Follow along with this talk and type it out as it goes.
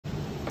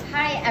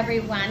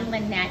everyone,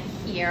 Lynette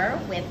here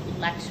with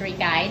Luxury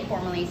Guide,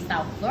 formerly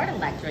South Florida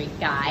Luxury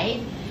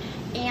Guide.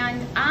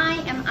 And I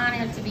am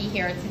honored to be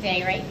here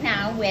today right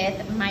now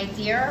with my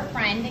dear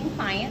friend and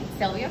client,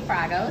 Sylvia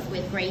Fragos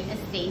with Great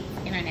Estates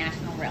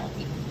International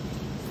Realty.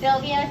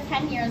 Sylvia,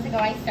 10 years ago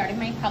I started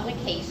my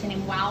publication,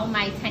 and while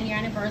my 10-year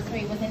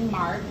anniversary was in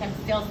March, I'm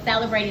still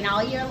celebrating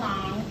all year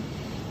long.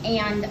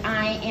 And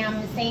I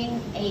am saying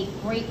a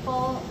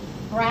grateful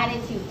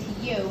gratitude to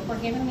you for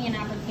giving me an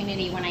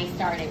opportunity when I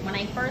started. When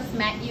I first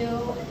met you,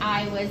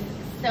 I was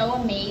so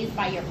amazed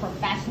by your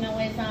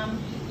professionalism.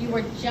 You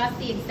were just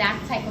the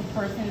exact type of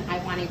person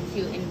I wanted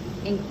to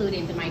include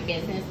into my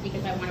business,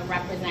 because I want to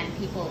represent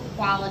people of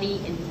quality,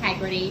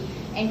 integrity,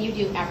 and you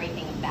do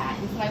everything of that.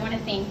 And so I want to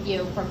thank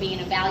you for being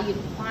a valued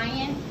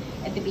client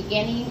at the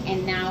beginning,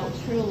 and now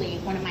truly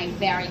one of my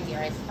very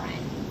dearest friends.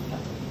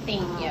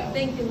 Thank you.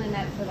 Thank you,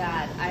 Lynette, for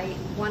that. I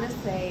want to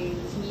say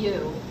to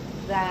you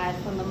that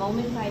from the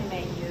moment I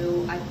met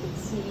you, I could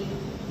see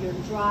your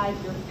drive,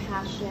 your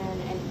passion,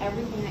 and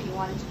everything that you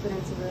wanted to put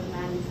into the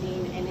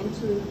magazine and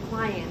into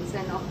clients.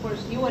 And of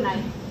course, you and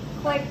I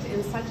clicked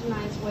in such a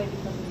nice way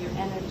because of your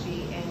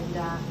energy. And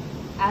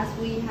as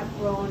we have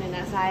grown and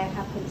as I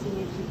have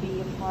continued to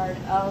be a part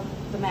of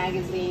the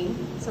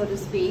magazine, so to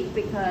speak,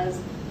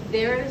 because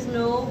there is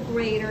no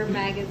greater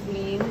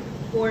magazine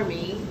for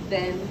me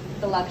than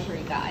the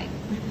Luxury Guide.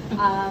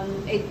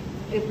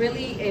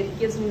 It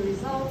gives me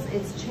results.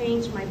 It's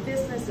changed my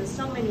business in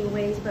so many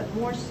ways, but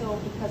more so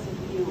because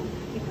of you,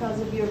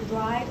 because of your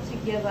drive to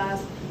give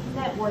us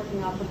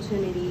networking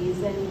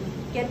opportunities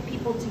and get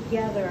people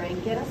together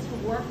and get us to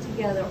work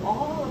together,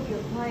 all of your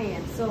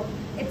clients. So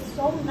it's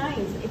so nice.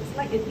 It's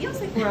like, it feels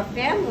like we're a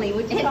family,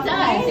 which is amazing. It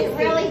does. It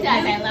really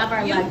does. I love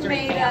our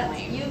luxury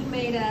family. You've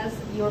made us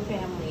your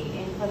family,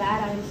 and for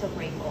that I am so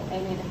grateful.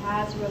 And it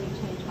has really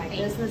changed my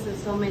business in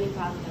so many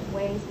positive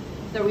ways.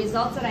 The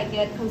results that I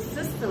get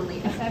consistently,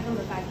 aside from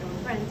the fact that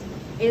we're friends,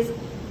 is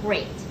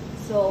great.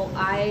 So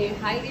I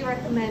highly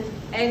recommend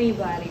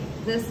anybody.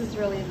 This is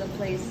really the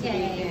place to be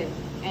in.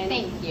 And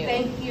thank you.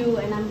 Thank you,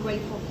 and I'm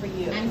grateful for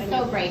you. I'm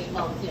so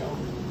grateful too.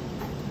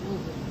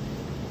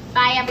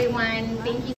 Bye everyone. Thank you.